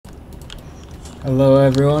Hello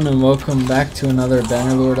everyone and welcome back to another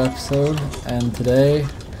Bannerlord episode, and today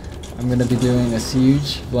I'm going to be doing a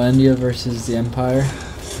siege, Valandia versus the Empire,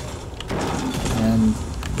 and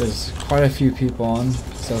there's quite a few people on.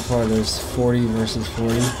 So far there's 40 versus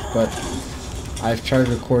 40, but I've tried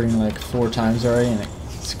recording like 4 times already and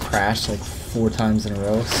it's crashed like 4 times in a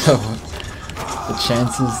row, so the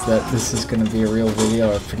chances that this is going to be a real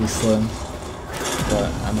video are pretty slim,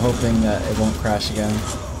 but I'm hoping that it won't crash again.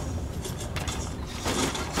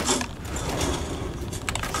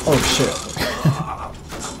 Oh shit.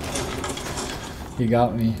 He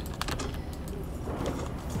got me.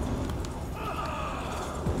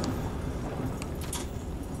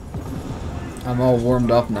 I'm all warmed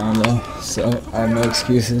up now though, so I have no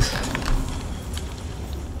excuses.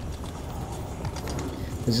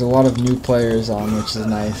 There's a lot of new players on, which is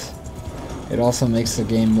nice. It also makes the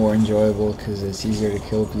game more enjoyable because it's easier to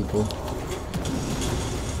kill people.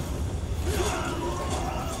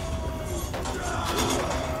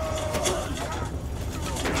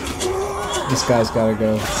 This guy's gotta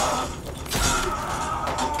go.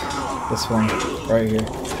 This one, right here.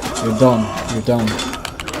 You're done. You're done.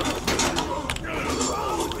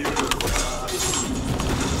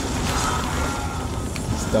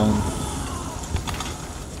 He's done.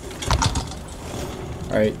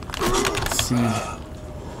 Alright. C.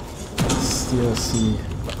 Steal C.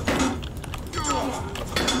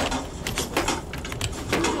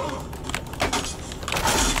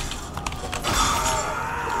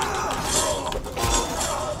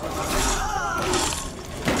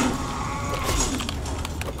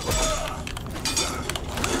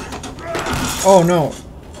 Oh no!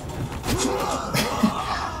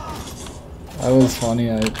 That was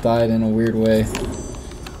funny, I died in a weird way.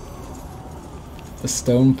 The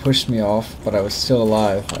stone pushed me off, but I was still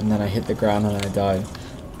alive, and then I hit the ground and I died.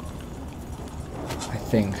 I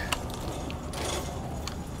think.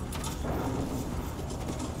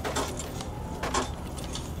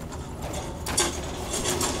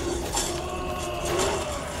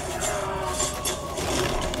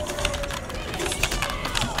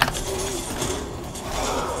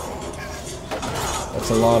 That's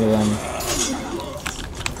a lot of them.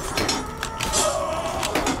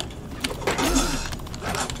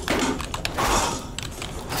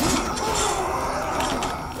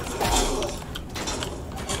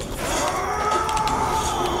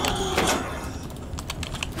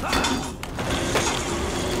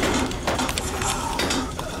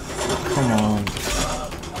 Come on.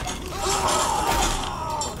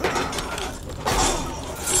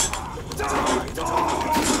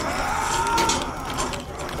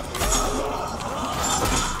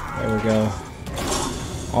 There we go.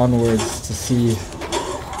 Onwards to see.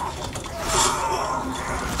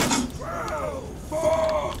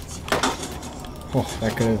 Oh,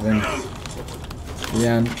 that could have been the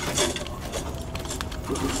end.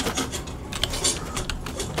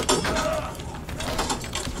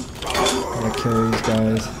 Gotta kill these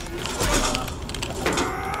guys.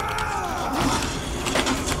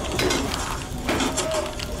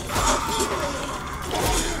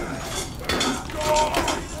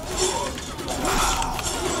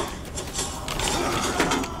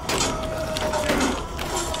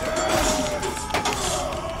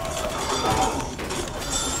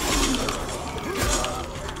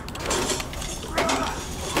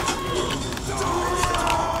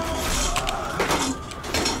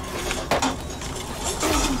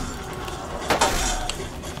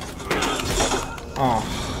 Oh,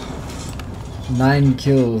 9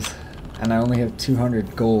 kills, and I only have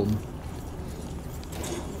 200 gold,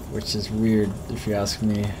 which is weird if you ask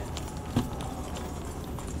me.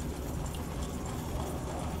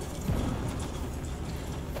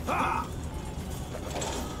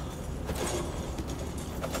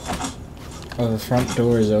 Oh, the front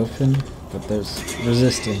door is open, but there's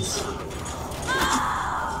resistance.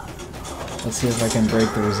 Let's see if I can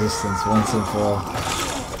break the resistance once and for all.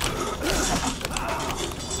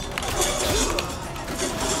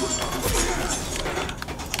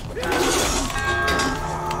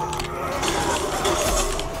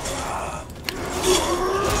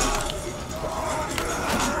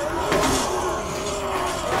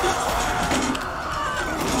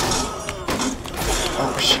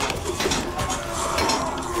 Oh shit.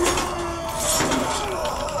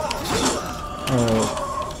 Oh.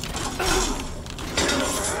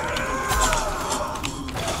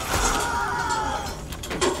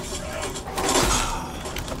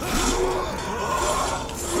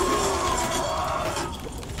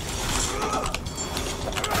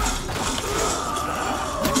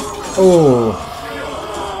 Oh.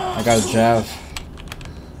 I got a jab.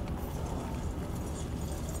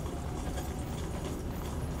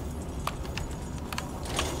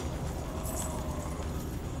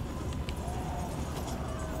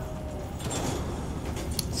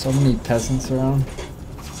 So many peasants around.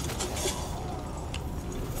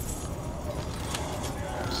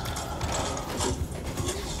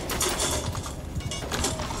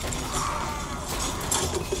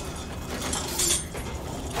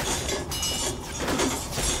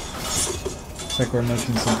 Looks like we're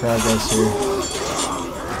making some progress here.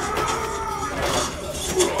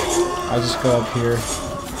 I'll just go up here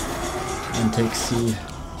and take C,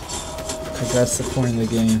 because that's the point of the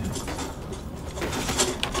game.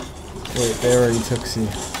 Wait, they already took C.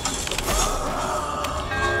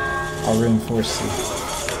 I'll reinforce C.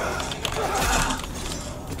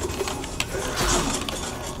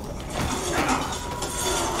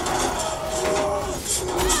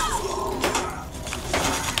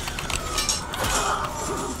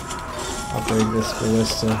 I'll break this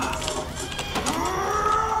ballista.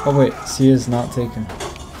 Oh wait, C is not taken.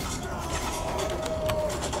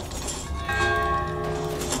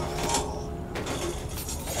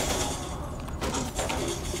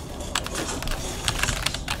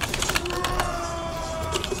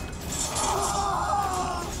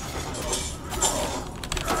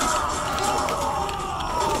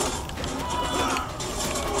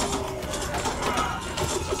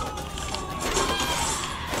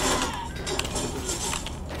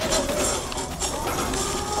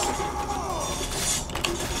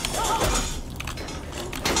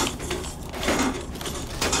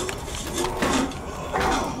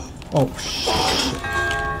 Oh shit.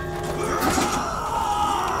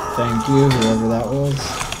 Thank you, whoever that was.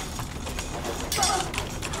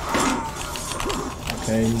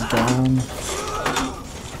 Okay, he's down.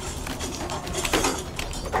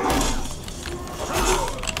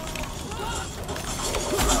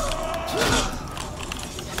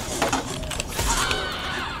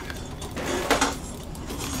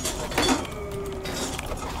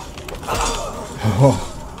 Oh,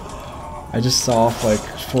 I just saw off like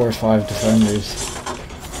 4 or 5 defenders.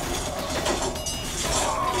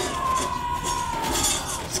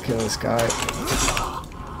 Let's kill this guy.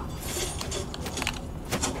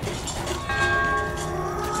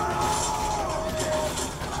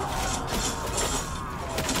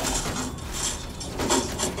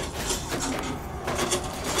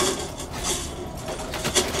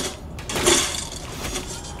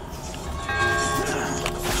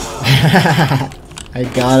 I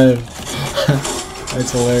got him.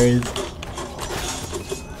 That's hilarious.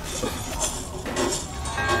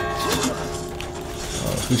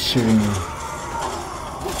 Oh, who's shooting me?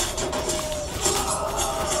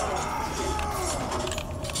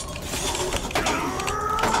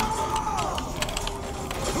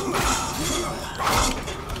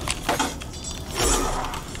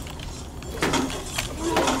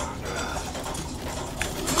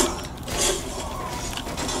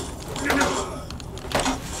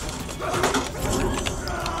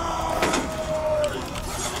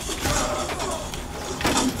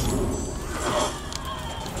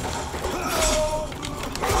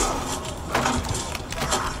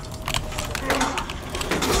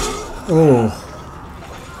 Oh,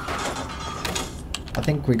 I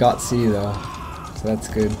think we got C though, so that's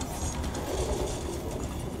good.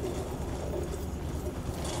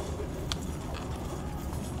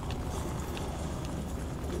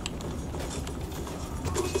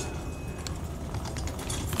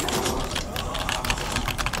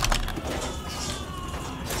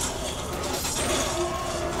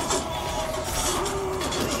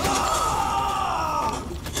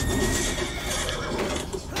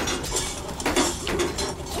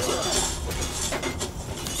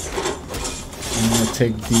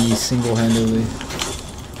 Take D single-handedly.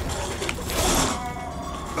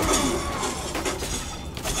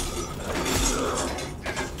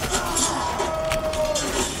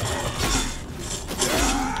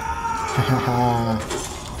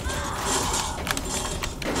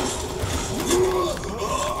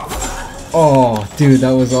 Oh, dude,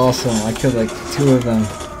 that was awesome. I killed like 2 of them.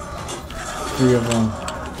 3 of them.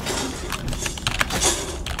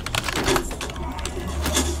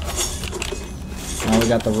 Now we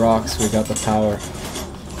got the rocks, we got the power.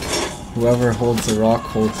 Whoever holds the rock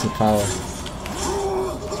holds the power.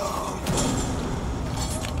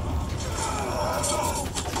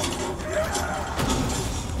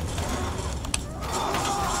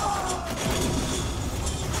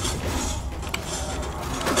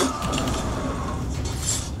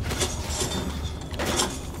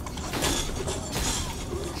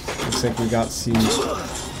 Looks like we got C.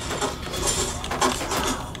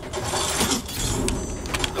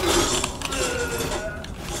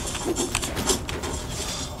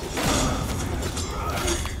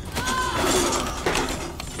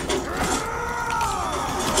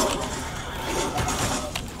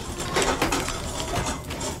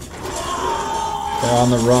 We're on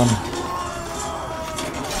the run.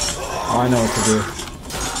 Oh, I know what to do.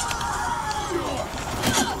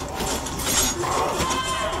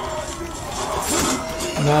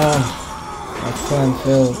 No, my plan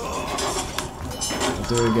failed. I'll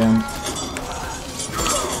do it again.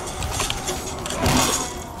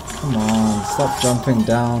 Come on, stop jumping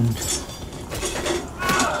down.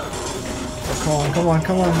 Oh, come on, come on,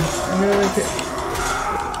 come on. I'm gonna make it.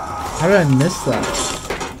 How did I miss that?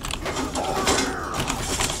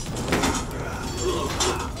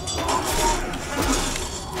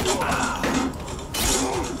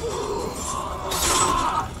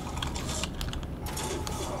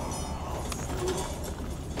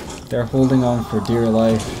 They're holding on for dear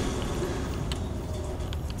life.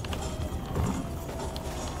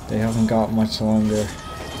 They haven't got much longer.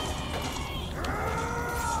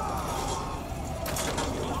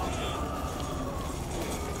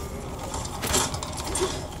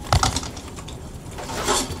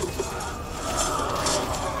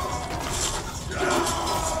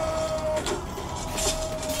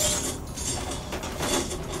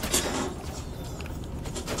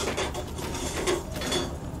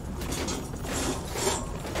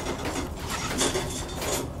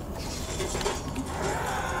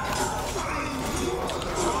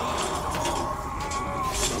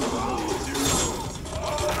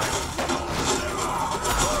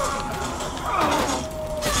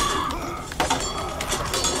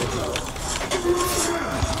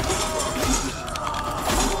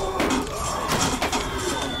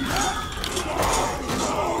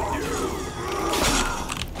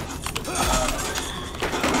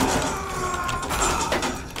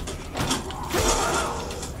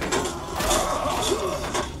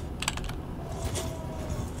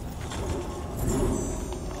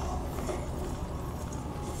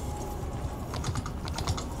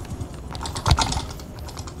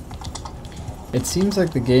 It seems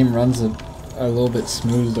like the game runs a little bit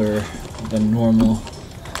smoother than normal,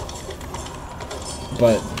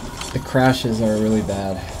 but the crashes are really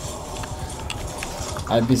bad.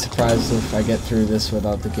 I'd be surprised if I get through this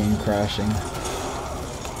without the game crashing.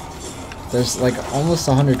 There's like almost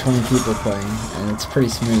 120 people playing, and it's pretty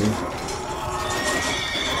smooth.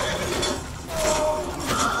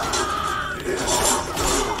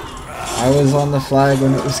 I was on the flag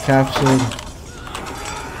when it was captured.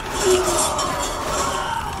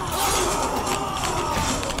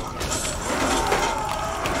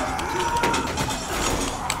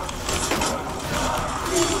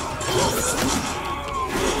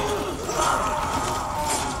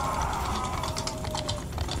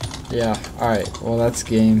 Yeah, alright, well that's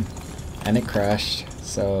game, and it crashed,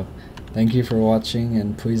 so thank you for watching,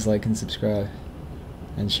 and please like and subscribe,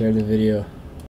 and share the video.